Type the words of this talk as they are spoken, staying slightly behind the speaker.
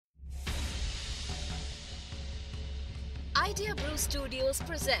Idea Brew Studios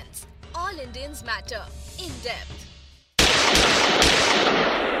presents All Indians Matter in depth.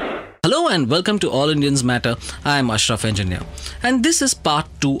 Hello and welcome to All Indians Matter. I am Ashraf Engineer, and this is part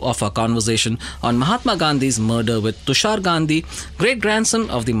 2 of our conversation on Mahatma Gandhi's murder with Tushar Gandhi, great-grandson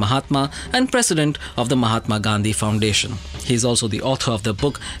of the Mahatma and president of the Mahatma Gandhi Foundation. He is also the author of the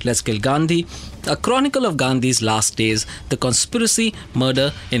book Let's Kill Gandhi, a chronicle of Gandhi's last days, the conspiracy,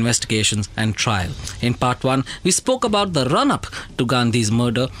 murder, investigations and trial. In part 1, we spoke about the run-up to Gandhi's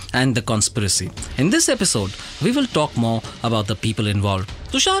murder and the conspiracy. In this episode, we will talk more about the people involved.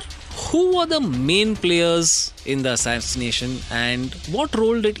 Tushar, who were the main players in the assassination and what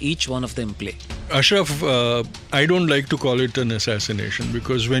role did each one of them play? Ashraf, I don't like to call it an assassination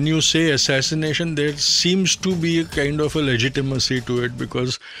because when you say assassination, there seems to be a kind of a legitimacy to it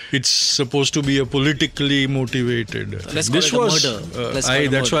because it's supposed to be a politically motivated. Let's call it a murder.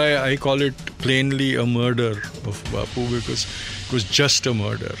 That's why I call it plainly a murder of Bapu because it was just a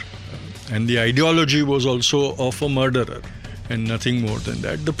murder. And the ideology was also of a murderer and nothing more than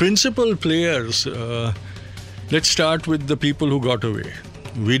that. The principal players, let's start with the people who got away.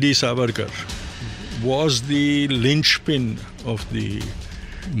 V.D. Savarkar was the linchpin of the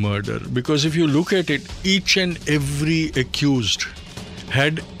murder because if you look at it, each and every accused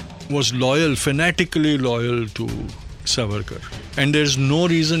was loyal, fanatically loyal to Savarkar. And there's no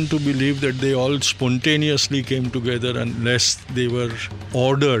reason to believe that they all spontaneously came together unless they were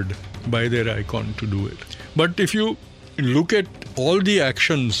ordered by their icon to do it. But if you look at all the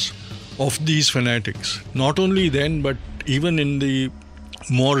actions of these fanatics, not only then but even in the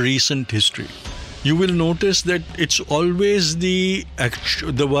more recent history, you will notice that it's always the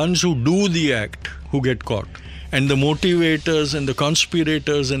ones who do the act who get caught. And the motivators and the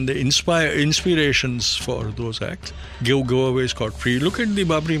conspirators and the inspirations for those acts go away scot-free. Look at the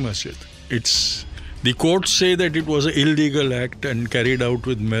Babri Masjid. The courts say that it was an illegal act and carried out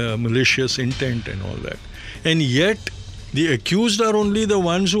with malicious intent and all that. And yet, the accused are only the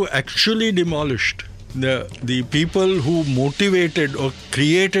ones who actually demolished. The people who motivated or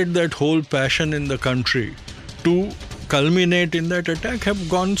created that whole passion in the country to culminate in that attack have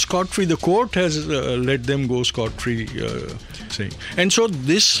gone scot-free. The court has let them go scot-free. And so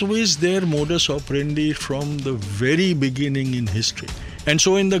this was their modus operandi from the very beginning in history. And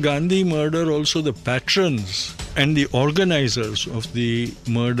so in the Gandhi murder also the patrons and the organizers of the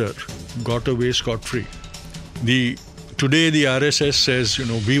murder got away scot-free. Today the RSS says,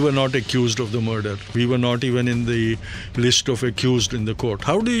 we were not accused of the murder. We were not even in the list of accused in the court.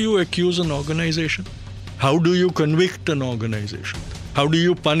 How do you accuse an organization? How do you convict an organization? How do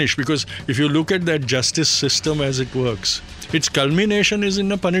you punish? Because if you look at that justice system as it works, its culmination is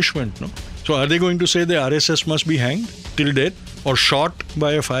in a punishment, no? So are they going to say the RSS must be hanged till death or shot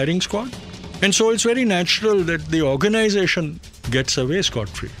by a firing squad? And so it's very natural that the organization gets away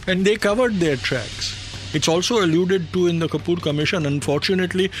scot-free. And they covered their tracks. It's also alluded to in the Kapoor Commission.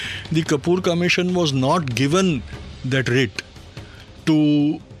 Unfortunately, the Kapoor Commission was not given that writ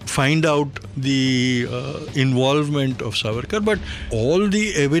to find out the involvement of Savarkar, but all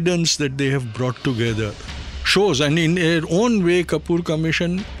the evidence that they have brought together shows, and in their own way, Kapoor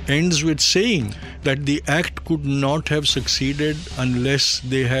Commission ends with saying that the act could not have succeeded unless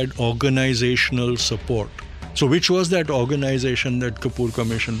they had organizational support. So which was that organization that Kapoor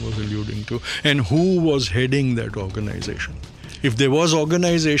Commission was alluding to, and who was heading that organization? If there was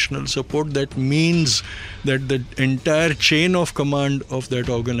organizational support, that means that the entire chain of command of that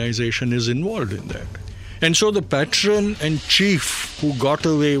organization is involved in that. And so the patron and chief who got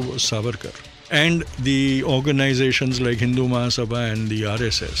away was Savarkar, and the organizations like Hindu Mahasabha and the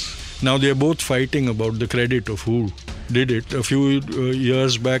RSS. Now they're both fighting about the credit of who did it. A few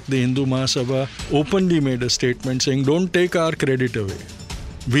years back, the Hindu Mahasabha openly made a statement saying, don't take our credit away.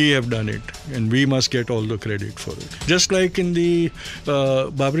 We have done it and we must get all the credit for it. Just like in the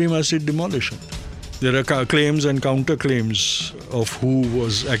Babri Masjid demolition. There are claims and counterclaims of who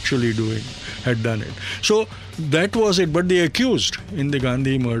was actually had done it. So that was it. But the accused in the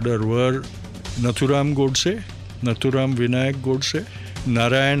Gandhi murder were Nathuram Godse, Nathuram Vinayak Godse,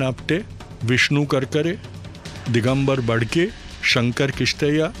 Narayan Apte, Vishnu Karkare, Digambar Badke, Shankar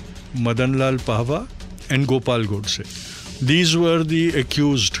Kishtaya, Madanlal Pahwa and Gopal Godse. These were the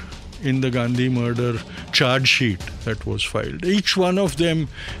accused in the Gandhi murder charge sheet that was filed. Each one of them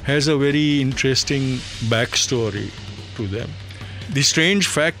has a very interesting backstory to them. The strange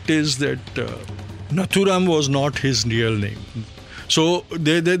fact is that Nathuram was not his real name. So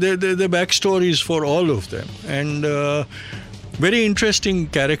the backstories for all of them. And very interesting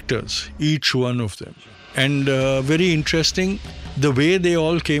characters, each one of them. And very interesting the way they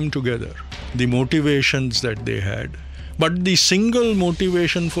all came together, the motivations that they had. But the single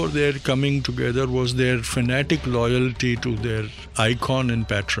motivation for their coming together was their fanatic loyalty to their icon and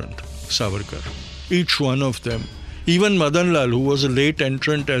patron, Savarkar. Each one of them. Even Madan Lal, who was a late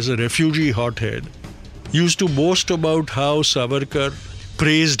entrant as a refugee hothead, used to boast about how Savarkar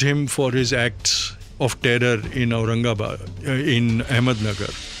praised him for his acts of terror in Aurangabad, in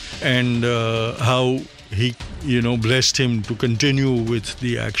Ahmednagar, and how he, blessed him to continue with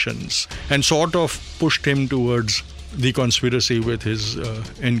the actions and sort of pushed him towards the conspiracy with his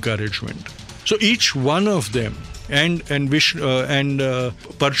encouragement. So each one of them, and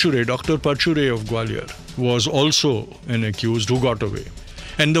Parchure, Dr. Parchure of Gwalior, was also an accused who got away.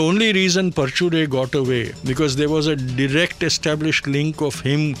 And the only reason Parchure got away, because there was a direct established link of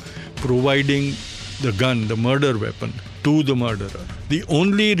him providing the gun, the murder weapon, to the murderer. The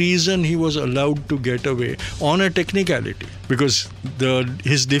only reason he was allowed to get away on a technicality, because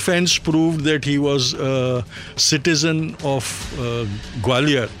his defense proved that he was a citizen of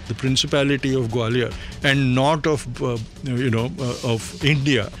Gwalior, the Principality of Gwalior, and not of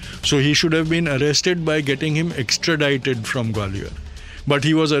India. So he should have been arrested by getting him extradited from Gwalior. But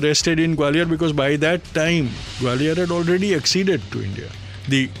he was arrested in Gwalior because by that time Gwalior had already acceded to India.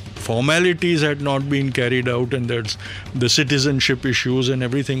 The formalities had not been carried out, and that's the citizenship issues and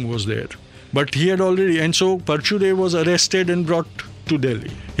everything was there. But he had already, and so Parchure was arrested and brought to Delhi.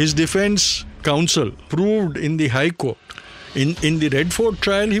 His defense counsel proved in the High Court, in the Red Fort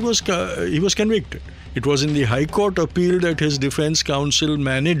trial, he was convicted. It was in the High Court appeal that his defense counsel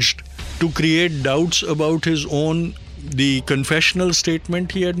managed to create doubts about his own, the confessional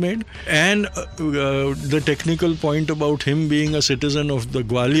statement he had made, and the technical point about him being a citizen of the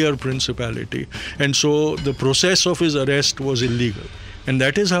Gwalior Principality. And so the process of his arrest was illegal. And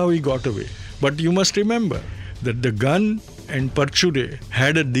that is how he got away. But you must remember that the gun and Parchure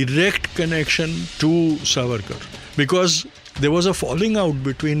had a direct connection to Savarkar, because there was a falling out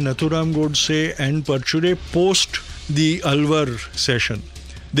between Nathuram Godse and Parchure post the Alwar session.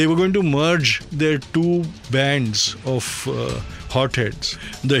 They were going to merge their two bands of hotheads,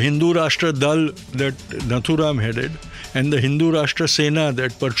 the Hindu Rashtra Dal that Nathuram headed and the Hindu Rashtra Sena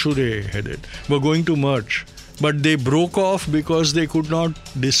that Parchure headed, were going to merge. But they broke off because they could not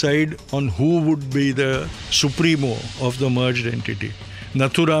decide on who would be the supremo of the merged entity.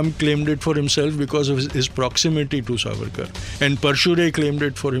 Nathuram claimed it for himself because of his proximity to Savarkar, and Parchure claimed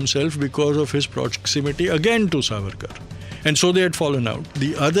it for himself because of his proximity again to Savarkar. And so they had fallen out.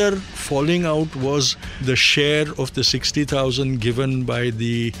 The other falling out was the share of the 60,000 given by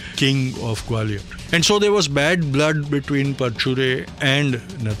the king of Gwalior. And so there was bad blood between Parchure and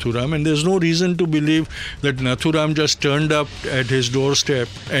Nathuram, and there's no reason to believe that Nathuram just turned up at his doorstep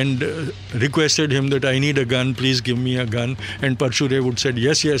and requested him that I need a gun, please give me a gun. And Parchure would say,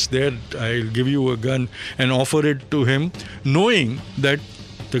 yes, there, I'll give you a gun, and offer it to him, knowing that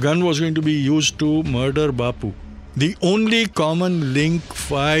the gun was going to be used to murder Bapu. The only common link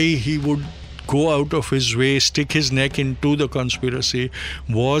why he would go out of his way, stick his neck into the conspiracy,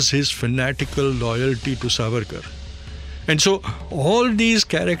 was his fanatical loyalty to Savarkar. And so all these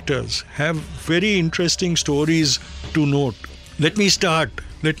characters have very interesting stories to note. Let me start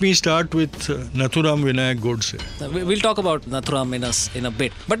with Nathuram Vinayak Godse. We'll talk about Nathuram in a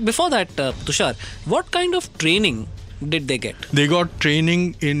bit. But before that, Tushar, what kind of training did they get? They got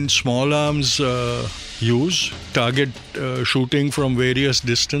training in small arms use, target shooting from various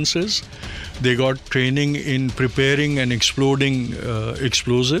distances. They got training in preparing and exploding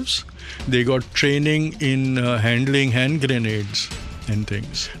explosives. They got training in handling hand grenades and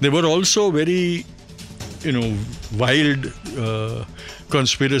things. They were also very, wild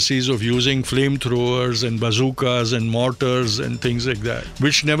conspiracies of using flamethrowers and bazookas and mortars and things like that,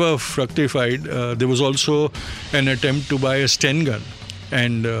 which never fructified. There was also an attempt to buy a Sten gun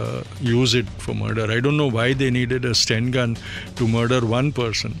and use it for murder. I don't know why they needed a Sten gun to murder one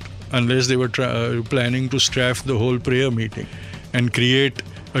person, unless they were planning to strafe the whole prayer meeting and create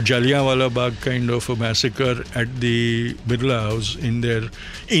a Jallianwala Bagh kind of a massacre at the Birla House in their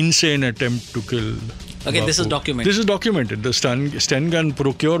insane attempt to kill Okay, Bapu. This is documented. This is documented. The Sten gun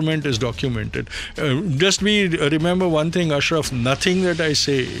procurement is documented. Remember one thing, Ashraf, nothing that I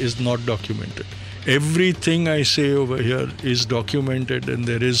say is not documented. Everything I say over here is documented, and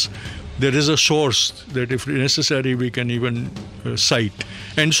there is a source that if necessary we can even cite.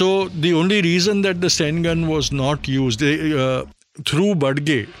 And so the only reason that the Sten gun was not used, through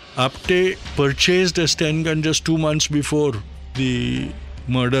Badge, Apte purchased a Sten gun just 2 months before the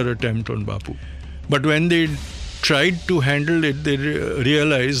murder attempt on Bapu. But when they tried to handle it, they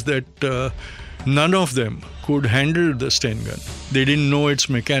realized that none of them could handle the Sten gun. They didn't know its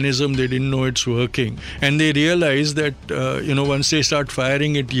mechanism, they didn't know its working. And they realized that, once they start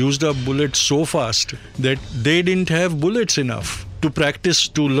firing, it used up bullets so fast that they didn't have bullets enough to practice,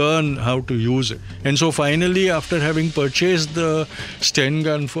 to learn how to use it. And so finally, after having purchased the Sten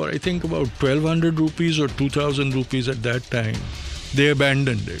gun for, I think, about 1,200 rupees or 2,000 rupees at that time, they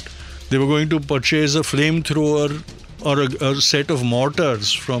abandoned it. They were going to purchase a flamethrower or a set of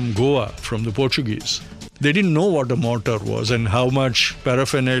mortars from Goa, from the Portuguese. They didn't know what a mortar was and how much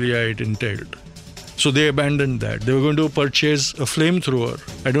paraphernalia it entailed. So they abandoned that. They were going to purchase a flamethrower.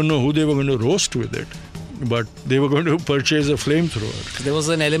 I don't know who they were going to roast with it, but they were going to purchase a flamethrower. There was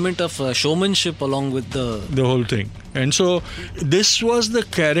an element of showmanship along with the whole thing. And so this was the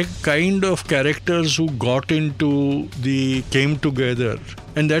kind of characters who came together.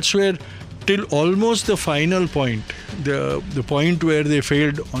 And that's where, till almost the final point, the point where they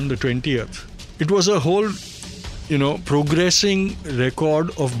failed on the 20th, it was a whole, progressing record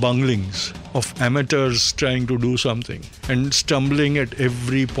of bunglings, of amateurs trying to do something and stumbling at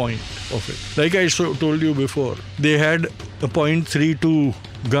every point of it. Like I told you before, they had a .32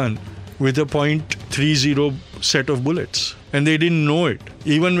 gun with a .30 set of bullets. And they didn't know it.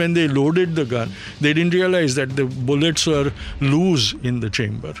 Even when they loaded the gun, they didn't realize that the bullets were loose in the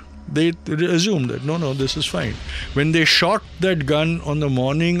chamber. They assumed that, no, this is fine. When they shot that gun on the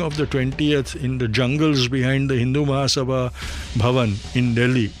morning of the 20th in the jungles behind the Hindu Mahasabha Bhavan in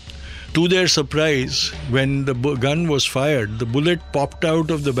Delhi, to their surprise, when the gun was fired, the bullet popped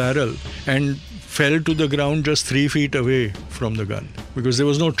out of the barrel and fell to the ground just 3 feet away from the gun, because there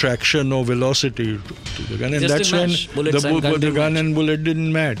was no traction, no velocity to the gun. And that's when the gun and bullet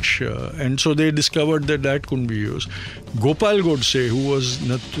didn't match. And so they discovered that couldn't be used. Gopal Godse, who was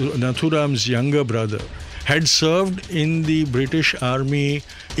Nathuram's younger brother, had served in the British Army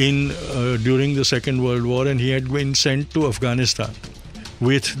during the Second World War, and he had been sent to Afghanistan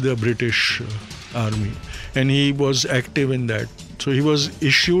with the British Army. And he was active in that. So he was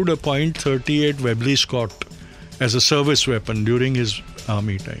issued a .38 Webley Scott as a service weapon during his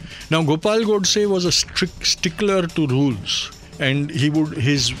army time. Now, Gopal Godse was a strict stickler to rules, and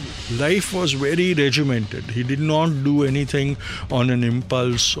his life was very regimented. He did not do anything on an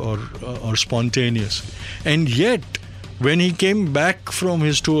impulse or spontaneously. And yet, when he came back from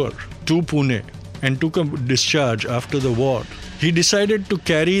his tour to Pune and took a discharge after the war, he decided to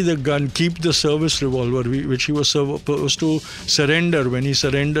carry the gun, keep the service revolver, which he was supposed to surrender when he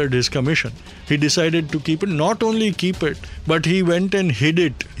surrendered his commission. He decided to keep it, not only keep it, but he went and hid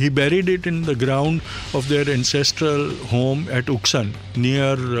it. He buried it in the ground of their ancestral home at Uksan,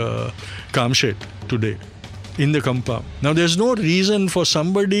 near Kamshet today, in the compound. Now, there's no reason for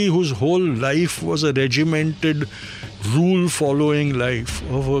somebody whose whole life was a regimented, rule-following life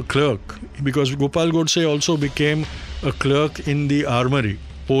of a clerk, because Gopal Godse also became a clerk in the armory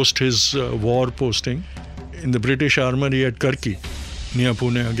post his war posting in the British Armory at Karki, near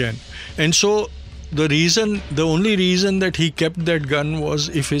Pune again. And so the only reason that he kept that gun was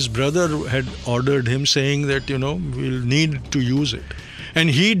if his brother had ordered him, saying that, we'll need to use it.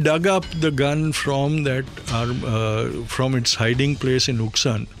 And he dug up the gun from from its hiding place in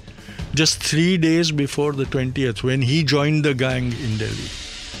Uksan just 3 days before the 20th, when he joined the gang in Delhi.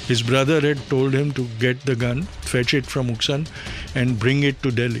 His brother had told him to get the gun, fetch it from Uksan and bring it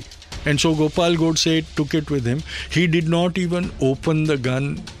to Delhi. And so Gopal Godse took it with him. He did not even open the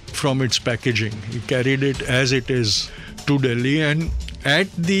gun from its packaging. He carried it as it is to Delhi, and at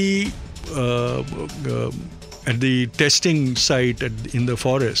the testing site in the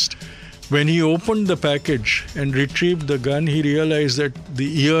forest, when he opened the package and retrieved the gun, he realized that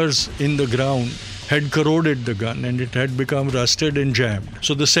the ears in the ground had corroded the gun and it had become rusted and jammed.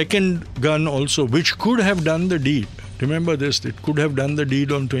 So the second gun also, which could have done the deed, remember this, it could have done the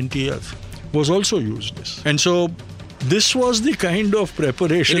deed on 20th, was also used. And so this was the kind of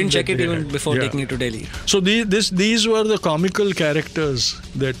preparation. He didn't check it even before taking it to Delhi. So these were the comical characters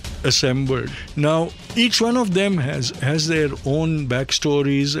that assembled. Now, each one of them has their own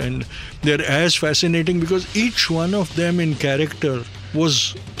backstories, and they're as fascinating because each one of them in character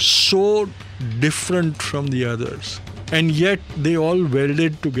was so different from the others. And yet they all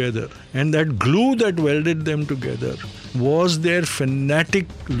welded together. And that glue that welded them together was their fanatic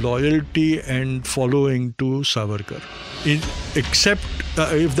loyalty and following to Savarkar. Except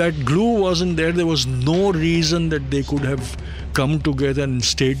if that glue wasn't there, there was no reason that they could have come together and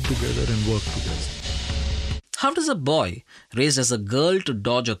stayed together and worked together. How does a boy raised as a girl to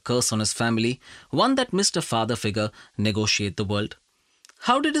dodge a curse on his family, one that missed a father figure, negotiate the world?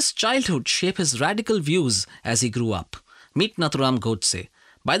 How did his childhood shape his radical views as he grew up? Meet Nathuram Godse.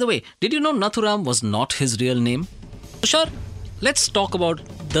 By the way, did you know Nathuram was not his real name? Tushar, let's talk about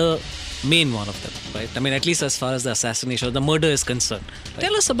the main one of them, right? I mean, at least as far as the assassination or the murder is concerned. Right?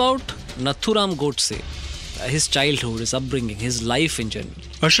 Tell us about Nathuram Godse, his childhood, his upbringing, his life in general.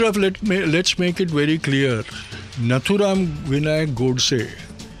 Ashraf, let's make it very clear. Nathuram Vinayak Godse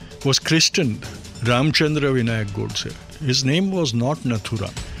was christened Ramchandra Vinayak Godse. His name was not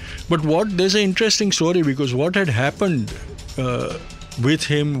Nathuram. But there's an interesting story, because what had happened with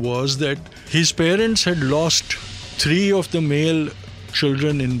him was that his parents had lost 3 of the male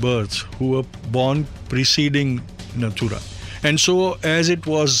children in birth who were born preceding Nathuram. And so, as it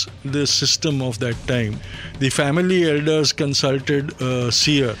was the system of that time, the family elders consulted a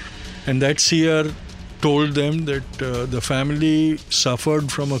seer, and that seer told them that the family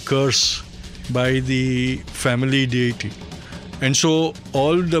suffered from a curse by the family deity. And so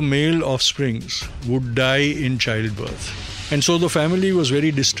all the male offsprings would die in childbirth. And so the family was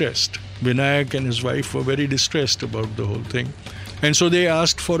very distressed. Vinayak and his wife were very distressed about the whole thing. And so they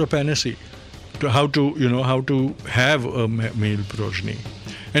asked for a panacea to how to have a male progeny.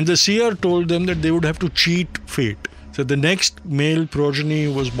 And the seer told them that they would have to cheat fate. So the next male progeny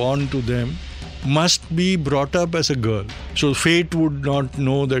was born to them must be brought up as a girl. So fate would not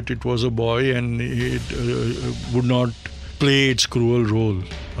know that it was a boy, and it would not play its cruel role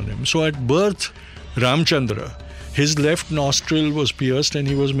on him. So at birth, Ramchandra, his left nostril was pierced and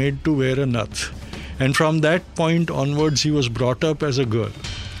he was made to wear a nath. And from that point onwards, he was brought up as a girl.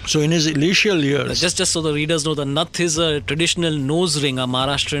 So in his initial years... Just so the readers know, the nath is a traditional nose ring, a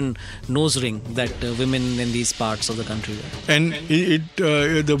Maharashtrian nose ring that women in these parts of the country wear. And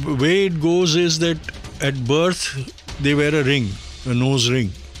the way it goes is that at birth, they wear a ring, a nose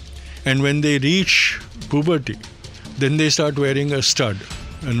ring. And when they reach puberty, then they start wearing a stud,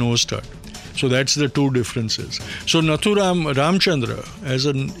 a nose stud. So that's the 2 differences. So Nathuram Ramchandra, as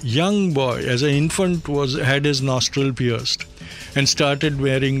a young boy, as an infant, had his nostril pierced and started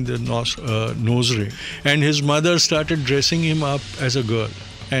wearing the nose ring. And his mother started dressing him up as a girl.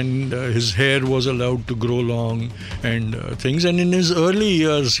 And his hair was allowed to grow long and things. And in his early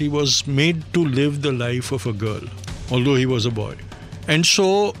years, he was made to live the life of a girl, although he was a boy. And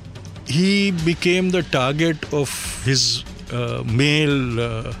so he became the target of his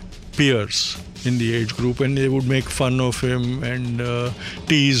male peers in the age group, and they would make fun of him and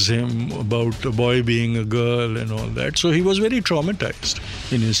tease him about a boy being a girl and all that. So he was very traumatized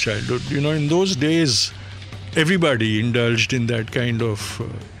in his childhood. In those days, everybody indulged in that kind of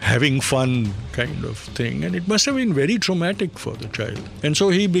having fun kind of thing, and it must have been very traumatic for the child. And so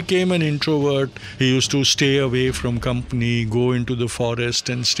he became an introvert. He used to stay away from company, go into the forest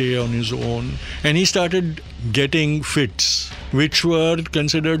and stay on his own. And he started getting fits, which were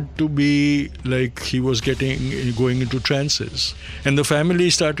considered to be like he was going into trances. And the family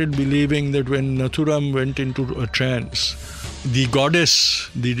started believing that when Nathuram went into a trance, the goddess,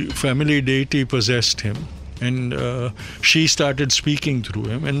 the family deity, possessed him. And she started speaking through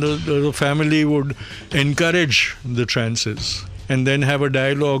him. And the family would encourage the trances and then have a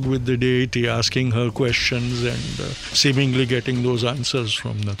dialogue with the deity, asking her questions and seemingly getting those answers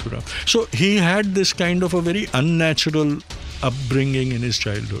from Nathuram. So he had this kind of a very unnatural upbringing in his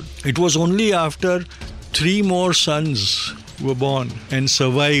childhood. It was only after 3 more sons were born and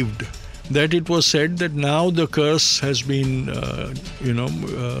survived that it was said that now the curse has been,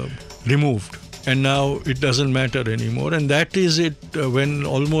 removed. And now it doesn't matter anymore. And that is it when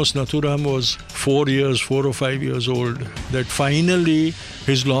almost Nathuram was 4 or 5 years old, that finally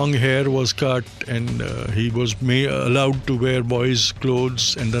his long hair was cut and he was allowed to wear boys'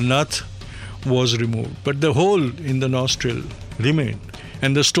 clothes, and the nath was removed. But the hole in the nostril remained.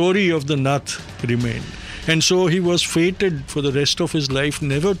 And the story of the nath remained. And so he was fated for the rest of his life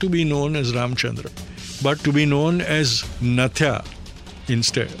never to be known as Ramchandra, but to be known as Nathya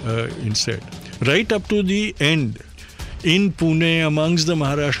instead. Right up to the end, in Pune, amongst the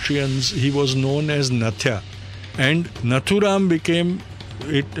Maharashtrians, he was known as Nathya. And Nathuram became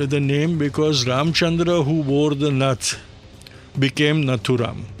the name because Ramchandra, who wore the nath, became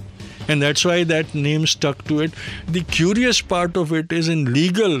Nathuram. And that's why that name stuck to it. The curious part of it is in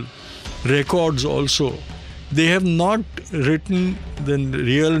legal records also, they have not written the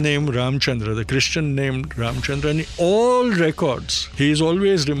real name Ramchandra, the Christian name Ramchandra. In all records, he is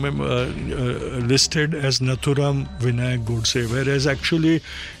always listed as Nathuram Vinayak Godse, whereas actually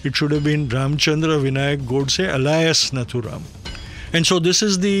it should have been Ramchandra Vinayak Godse alias Nathuram. And so this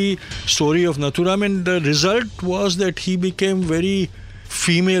is the story of Nathuram, and the result was that he became very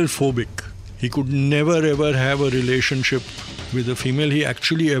female phobic. He could never ever have a relationship with a female. He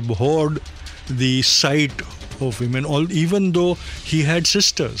actually abhorred the sight of women, even though he had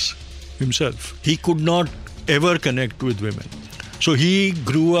sisters himself. He could not ever connect with women. So he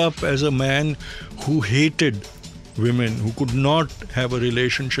grew up as a man who hated women, who could not have a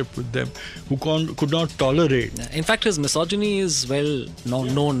relationship with them, who could not tolerate. In fact, his misogyny is well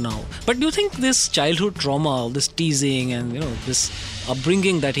known now. But do you think this childhood trauma, all this teasing and this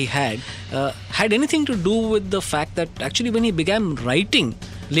upbringing that he had anything to do with the fact that actually when he began writing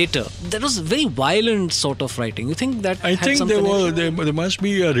later, there was very violent sort of writing? You think that I think there must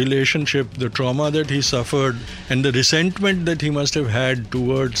be a relationship, the trauma that he suffered and the resentment that he must have had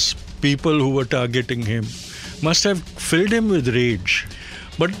towards people who were targeting him must have filled him with rage.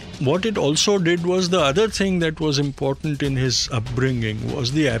 But what it also did was, the other thing that was important in his upbringing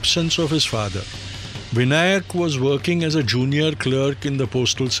was the absence of his father. Vinayak was working as a junior clerk in the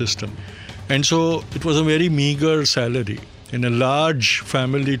postal system, and so it was a very meager salary and a large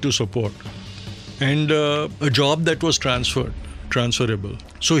family to support, and a job that was transferable.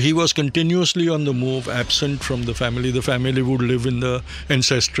 So he was continuously on the move, absent from the family. The family would live in the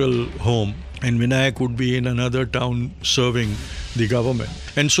ancestral home, and Vinayak would be in another town serving the government.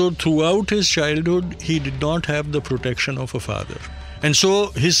 And so throughout his childhood, he did not have the protection of a father. And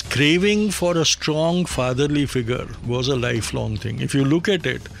so his craving for a strong fatherly figure was a lifelong thing. If you look at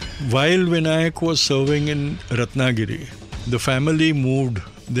it, while Vinayak was serving in Ratnagiri, the family moved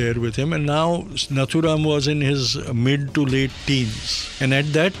there with him, and now Nathuram was in his mid to late teens. And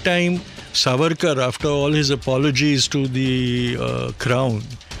at that time, Savarkar, after all his apologies to the crown,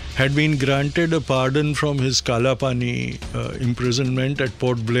 had been granted a pardon from his Kalapani imprisonment at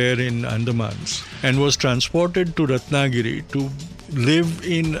Port Blair in Andamans, and was transported to Ratnagiri to live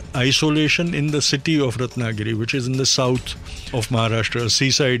in isolation in the city of Ratnagiri, which is in the south of Maharashtra, a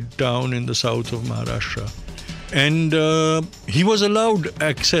seaside town in the south of Maharashtra. And he was allowed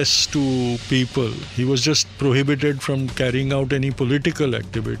access to people. He was just prohibited from carrying out any political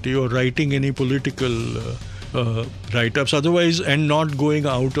activity or writing any political write-ups otherwise, and not going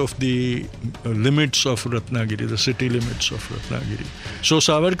out of the limits of Ratnagiri, the city limits of Ratnagiri. So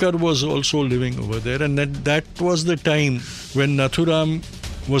Savarkar was also living over there, and that was the time when Nathuram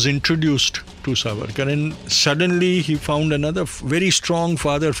was introduced to Savarkar, and suddenly he found another very strong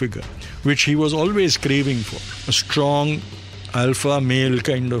father figure, which he was always craving for. A strong alpha male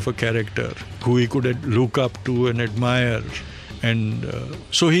kind of a character who he could look up to and admire. And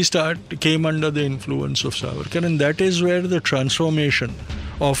so he came under the influence of Savarkar, and that is where the transformation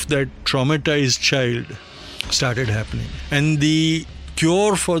of that traumatized child started happening. And the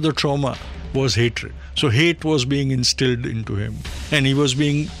cure for the trauma was hatred. So hate was being instilled into him, and he was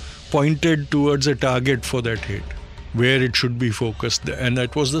being pointed towards a target for that hate, where it should be focused. And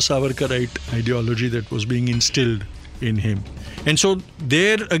that was the Savarkarite ideology that was being instilled in him. And so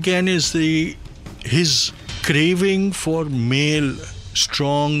there again is his craving for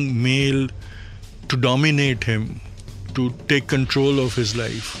strong male to dominate him, to take control of his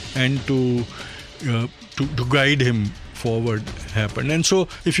life, and to guide him forward happened. And so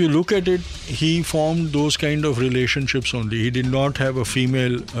if you look at it, he formed those kind of relationships only. He did not have a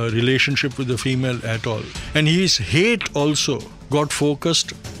female relationship with a female at all. And his hate also got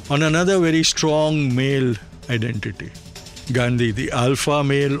focused on another very strong male identity. Gandhi, the alpha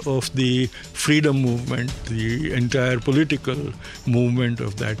male of the freedom movement, the entire political movement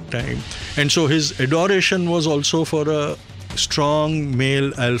of that time. And so his adoration was also for a strong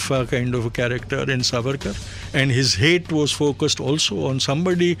male alpha kind of a character in Savarkar, and his hate was focused also on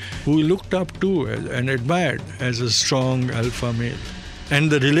somebody who he looked up to and admired as a strong alpha male.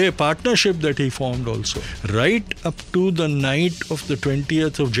 And the partnership that he formed also, right up to the night of the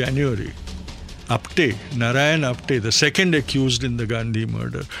 20th of January, Apte, Narayan Apte, the second accused in the Gandhi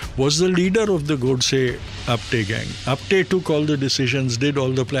murder, was the leader of the Godse Apte gang. Apte took all the decisions, did all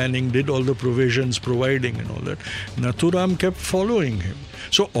the planning, did all the provisions, providing and all that. Nathuram kept following him.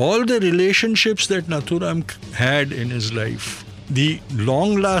 So all the relationships that Nathuram had in his life, the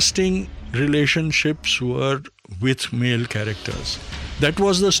long-lasting relationships were with male characters. That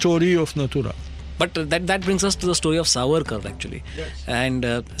was the story of Nathuram. But that brings us to the story of Savarkar, actually. Yes. And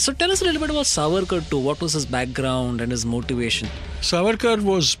so tell us a little bit about Savarkar too. What was his background and his motivation? Savarkar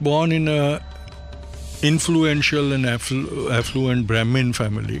was born in a influential and affluent Brahmin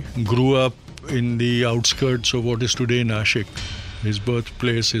family. Grew up in the outskirts of what is today Nashik. His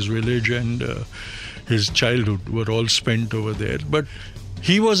birthplace, his village, and his childhood were all spent over there. But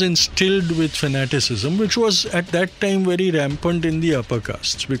he was instilled with fanaticism, which was at that time very rampant in the upper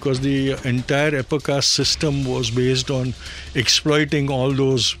castes, because the entire upper caste system was based on exploiting all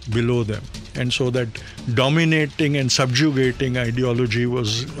those below them. And so that dominating and subjugating ideology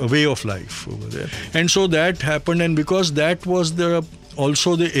was a way of life over there. And so that happened, and because that was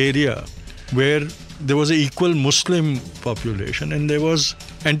also the area where there was an equal Muslim population, and there was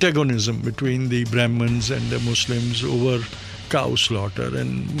antagonism between the Brahmins and the Muslims over cow slaughter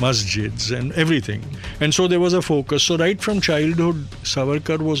and masjids and everything. And so there was a focus. So right from childhood,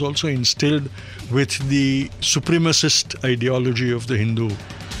 Savarkar was also instilled with the supremacist ideology of the Hindu.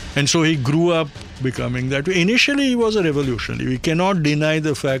 And so he grew up becoming that way. Initially, he was a revolutionary. We cannot deny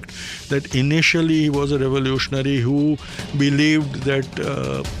the fact that initially he was a revolutionary who believed that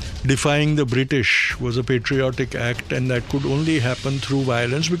defying the British was a patriotic act, and that could only happen through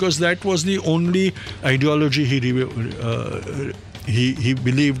violence, because that was the only ideology he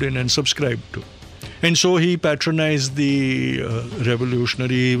believed in and subscribed to. And so he patronized the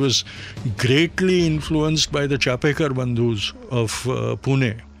revolutionary. He was greatly influenced by the Chapekar Bandhus of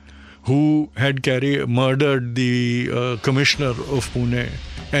Pune, who had murdered the commissioner of Pune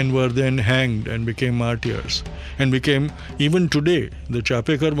and were then hanged and became martyrs. And even today, the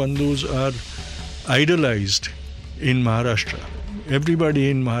Chapekar Bandhus are idolized in Maharashtra. Everybody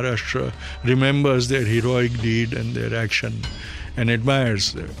in Maharashtra remembers their heroic deed and their action and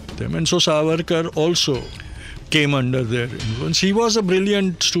admires them. And so Savarkar also came under their influence. He was a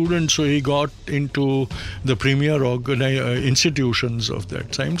brilliant student, so he got into the premier institutions of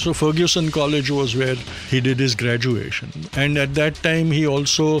that time. So Fergusson College was where he did his graduation. And at that time, he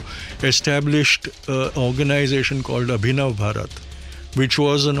also established an organization called Abhinav Bharat, which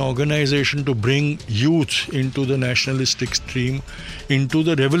was an organization to bring youth into the nationalistic stream, into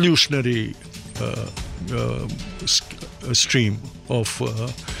the revolutionary stream of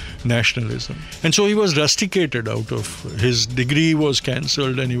nationalism. And so he was rusticated out of, his degree was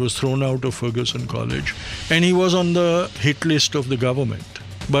cancelled and he was thrown out of Fergusson College, and he was on the hit list of the government.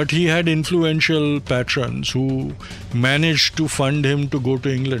 But he had influential patrons who managed to fund him to go to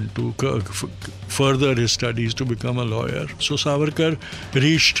England to further his studies to become a lawyer. So Savarkar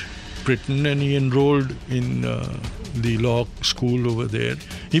reached Britain and he enrolled in the law school over there.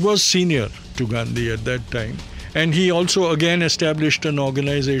 He was senior to Gandhi at that time. And he also again established an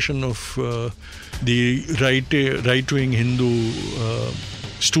organization of the right-wing Hindu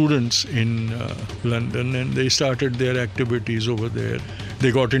students in London, and they started their activities over there. They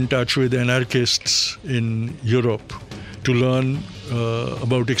got in touch with anarchists in Europe to learn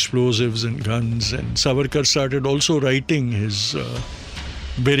about explosives and guns. And Savarkar started also writing his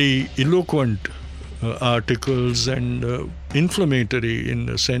very eloquent articles and inflammatory in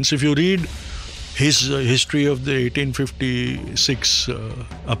a sense. If you read his history of the 1856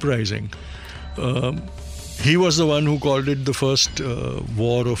 uprising, he was the one who called it the first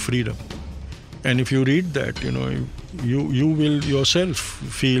war of freedom. And if you read that, you will yourself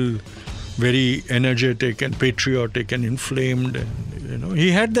feel very energetic and patriotic and inflamed. And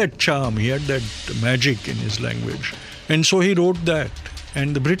he had that charm, he had that magic in his language. And so he wrote that.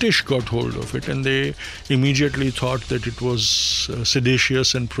 And the British got hold of it, and they immediately thought that it was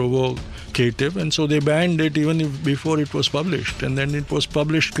seditious and provocative, and so they banned it even before it was published. And then it was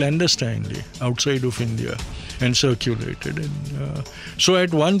published clandestinely outside of India and circulated. And so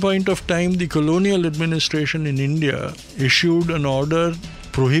at one point of time, the colonial administration in India issued an order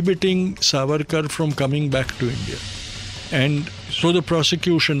prohibiting Savarkar from coming back to India. And so the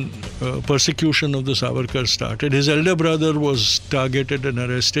persecution of the Savarkar started. His elder brother was targeted and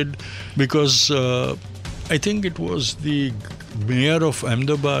arrested because I think it was the mayor of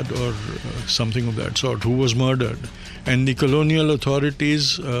Ahmedabad or something of that sort who was murdered. And the colonial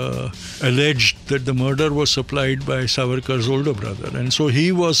authorities alleged that the murder was supplied by Savarkar's older brother. And so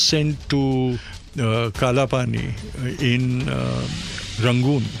he was sent to Kalapani in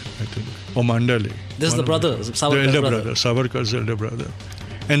Rangoon, I think, or Mandalay. This is the brother, Savarkar's elder brother.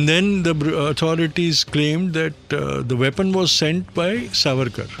 And then the authorities claimed that the weapon was sent by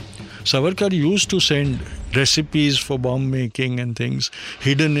Savarkar. Savarkar used to send recipes for bomb making and things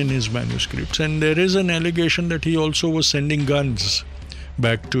hidden in his manuscripts. And there is an allegation that he also was sending guns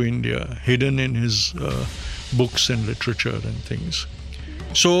back to India, hidden in his books and literature and things.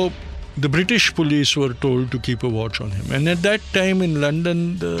 So the British police were told to keep a watch on him. And at that time in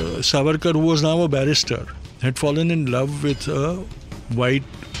London, Savarkar, who was now a barrister, had fallen in love with a white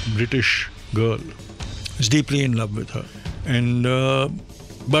British girl. He was deeply in love with her. And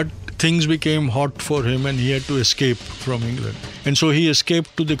but things became hot for him and he had to escape from England. And so he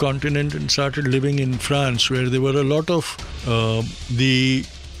escaped to the continent and started living in France, where there were a lot of the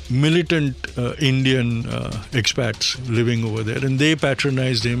militant Indian expats living over there, and they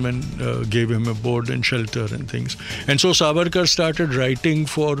patronized him and gave him a board and shelter and things. And so Savarkar started writing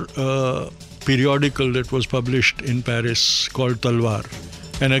for a periodical that was published in Paris called Talwar,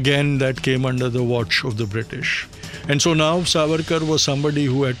 and again that came under the watch of the British. And so now Savarkar was somebody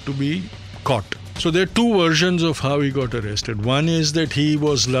who had to be caught. So there are two versions of how he got arrested. One is that he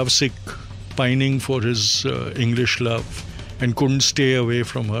was lovesick, pining for his English love and couldn't stay away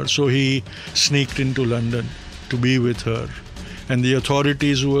from her. So he sneaked into London to be with her. And the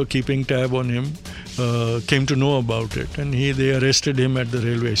authorities who were keeping tab on him came to know about it, and they arrested him at the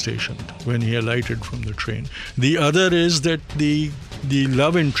railway station when he alighted from the train. The other is that the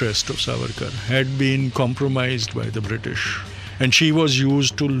love interest of Savarkar had been compromised by the British, and she was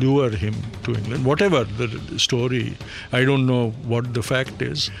used to lure him to England. Whatever the story, I don't know what the fact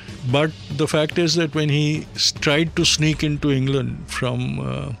is, but the fact is that when he tried to sneak into England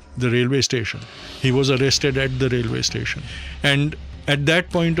from the railway station, he was arrested at the railway station. And at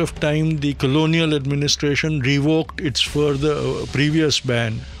that point of time, the colonial administration revoked its previous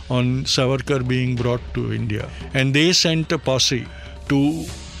ban on Savarkar being brought to India. And they sent a posse to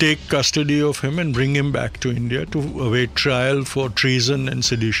take custody of him and bring him back to India to await trial for treason and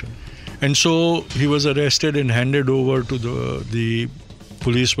sedition. And so he was arrested and handed over to the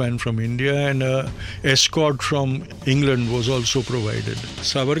policeman from India, and an escort from England was also provided.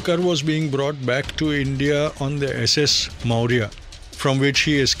 Savarkar was being brought back to India on the SS Maurya, from which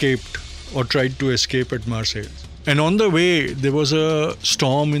he escaped or tried to escape at Marseille. And on the way, there was a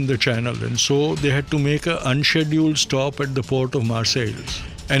storm in the channel, and so they had to make an unscheduled stop at the port of Marseille.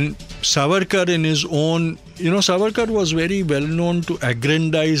 And Savarkar, in his own, Savarkar was very well known to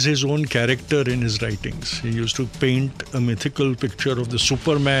aggrandize his own character in his writings. He used to paint a mythical picture of the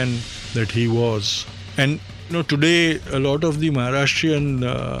Superman that he was. And today, a lot of the Maharashtrian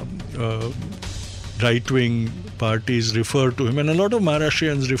right-wing parties refer to him, and a lot of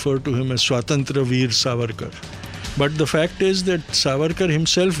Maharashtrians refer to him as Swatantra Veer Savarkar. But the fact is that Savarkar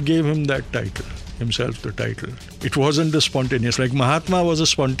himself gave him that title. The title. It wasn't a spontaneous, like Mahatma was a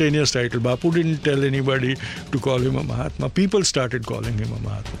spontaneous title. Bapu didn't tell anybody to call him a Mahatma. People started calling him a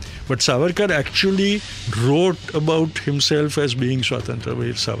Mahatma. But Savarkar actually wrote about himself as being Swatantra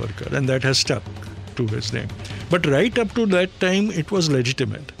Veer Savarkar, and that has stuck to his name. But right up to that time, it was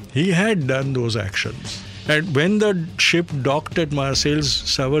legitimate. He had done those actions. And when the ship docked at Marseille,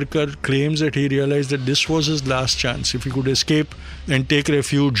 Savarkar claims that he realized that this was his last chance. If he could escape and take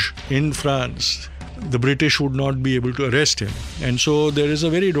refuge in France, the British would not be able to arrest him. And so there is a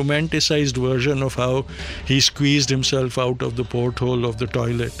very romanticized version of how he squeezed himself out of the porthole of the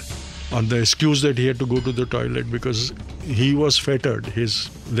toilet on the excuse that he had to go to the toilet because he was fettered. His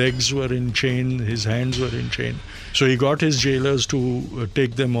legs were in chain, his hands were in chain. So he got his jailers to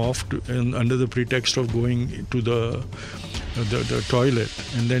take them off under the pretext of going to the toilet.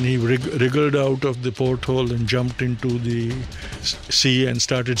 And then he wriggled out of the porthole and jumped into the sea and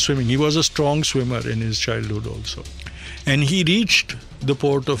started swimming. He was a strong swimmer in his childhood also. And he reached the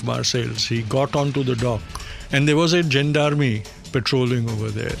port of Marseille. He got onto the dock. And there was a gendarmerie patrolling over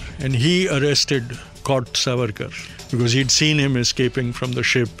there. And he caught Savarkar because he'd seen him escaping from the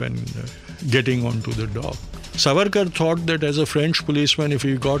ship and getting onto the dock. Savarkar thought that as a French policeman, if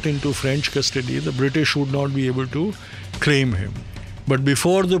he got into French custody, the British would not be able to claim him. But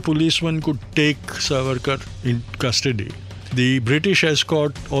before the policeman could take Savarkar in custody, the British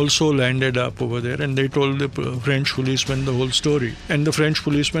escort also landed up over there, and they told the French policeman the whole story. And the French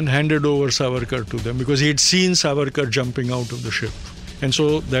policeman handed over Savarkar to them because he had seen Savarkar jumping out of the ship. And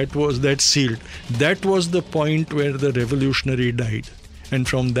so that sealed. That was the point where the revolutionary died. And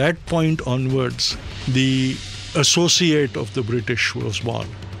from that point onwards, the associate of the British was born.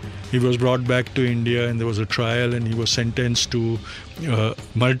 He was brought back to India and there was a trial and he was sentenced to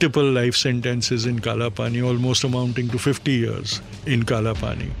multiple life sentences in Kalapani, almost amounting to 50 years in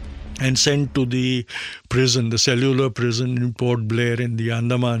Kalapani, and sent to the prison, the cellular prison in Port Blair in the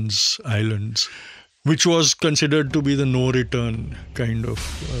Andamans Islands, which was considered to be the no-return kind of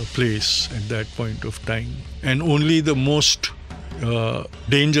place at that point of time. And only the most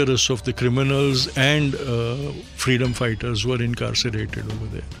dangerous of the criminals and freedom fighters were incarcerated over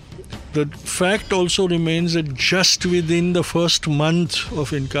there. The fact also remains that just within the first month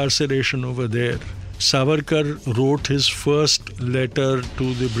of incarceration over there, Savarkar wrote his first letter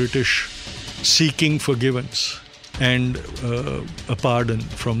to the British seeking forgiveness and a pardon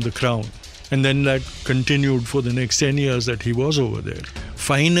from the Crown. And then that continued for the next 10 years that he was over there,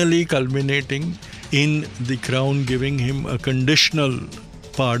 finally culminating in the Crown giving him a conditional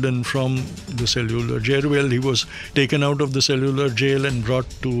pardon from the cellular jail. Well, he was taken out of the cellular jail and brought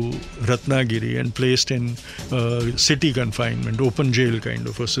to Ratnagiri and placed in city confinement, open jail kind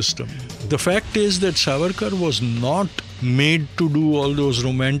of a system. The fact is that Savarkar was not made to do all those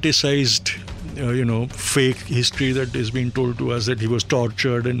romanticized fake history that is being told to us, that he was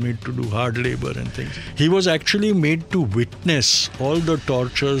tortured and made to do hard labor and things. He was actually made to witness all the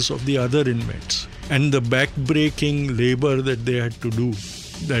tortures of the other inmates. and the back-breaking labor that they had to do,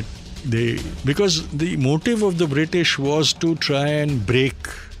 because the motive of the British was to try and break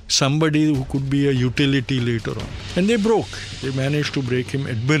somebody who could be a utility later on. And they broke. They managed to break him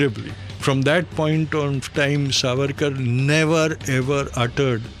admirably. From that point on time, Savarkar never ever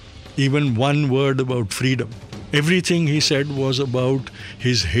uttered even one word about freedom. Everything he said was about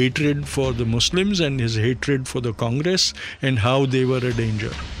his hatred for the Muslims and his hatred for the Congress and how they were a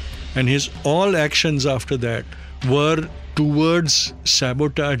danger. And his all actions after that were towards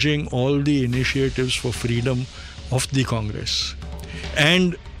sabotaging all the initiatives for freedom of the Congress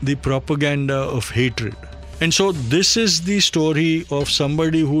and the propaganda of hatred. And so this is the story of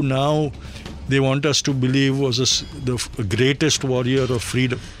somebody who now they want us to believe was the greatest warrior of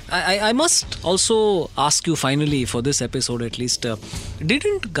freedom. I must also ask you finally, for this episode at least,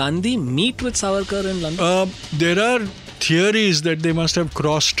 didn't Gandhi meet with Savarkar in London? There are theories that they must have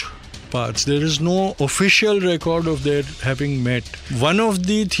crossed paths. There is no official record of their having met. One of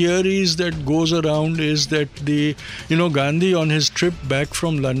the theories that goes around is that Gandhi on his trip back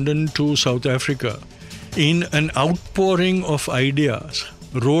from London to South Africa, in an outpouring of ideas,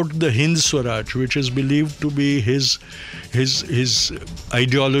 wrote the Hind Swaraj, which is believed to be his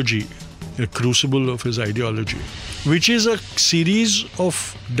ideology, a crucible of his ideology, which is a series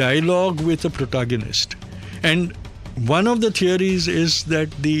of dialogue with a protagonist. And one of the theories is that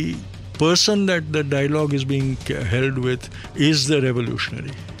the person that the dialogue is being held with is the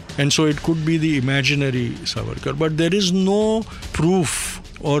revolutionary. And so it could be the imaginary Savarkar. But there is no proof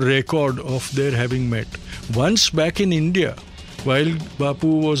or record of their having met. Once back in India, while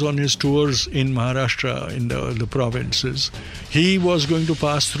Bapu was on his tours in Maharashtra, in the provinces, he was going to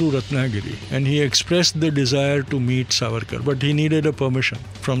pass through Ratnagiri and he expressed the desire to meet Savarkar, but he needed a permission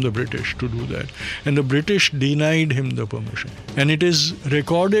from the British to do that. And the British denied him the permission. And it is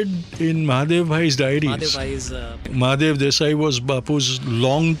recorded in Mahadev Bhai's diaries. Mahadev Desai was Bapu's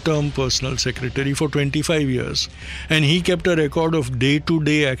long-term personal secretary for 25 years. And he kept a record of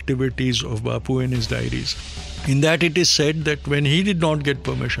day-to-day activities of Bapu in his diaries. In that it is said that when he did not get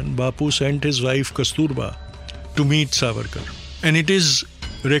permission, Bapu sent his wife Kasturba to meet Savarkar. And it is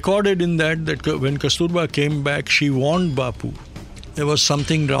recorded in that when Kasturba came back, she warned Bapu there was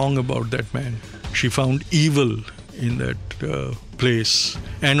something wrong about that man. She found evil in that place,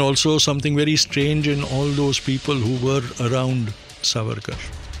 and also something very strange in all those people who were around Savarkar.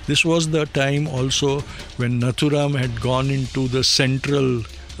 This was the time also when Nathuram had gone into the central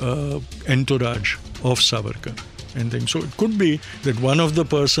entourage of Savarkar and things. So it could be that one of the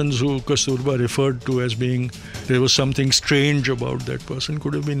persons who Kasturba referred to as being, there was something strange about that person,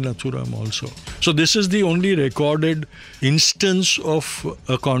 could have been Nathuram also. So this is the only recorded instance of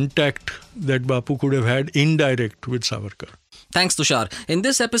a contact that Bapu could have had indirect with Savarkar. Thanks, Tushar. In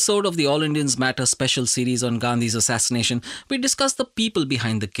this episode of the All Indians Matter special series on Gandhi's assassination, we discuss the people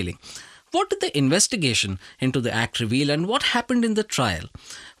behind the killing. What did the investigation into the act reveal, and what happened in the trial?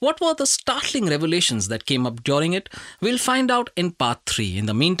 What were the startling revelations that came up during it? We'll find out in part 3. In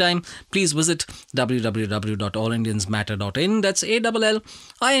the meantime, please visit www.allindiansmatter.in. That's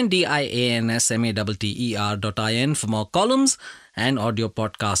ALLINDIANSMATTER.in for more columns and audio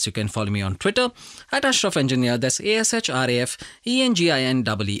podcasts. You can follow me on Twitter at Ashraf Engineer. That's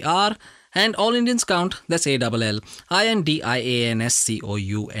ASHRAFENGINER. And All Indians Count, that's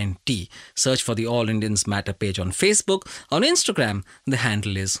ALLINDIANSCOUNT. Search for the All Indians Matter page on Facebook. On Instagram, the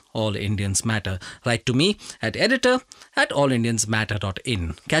handle is All Indians Matter. Write to me at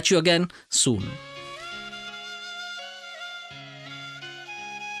editor@allindiansmatter.in. Catch you again soon.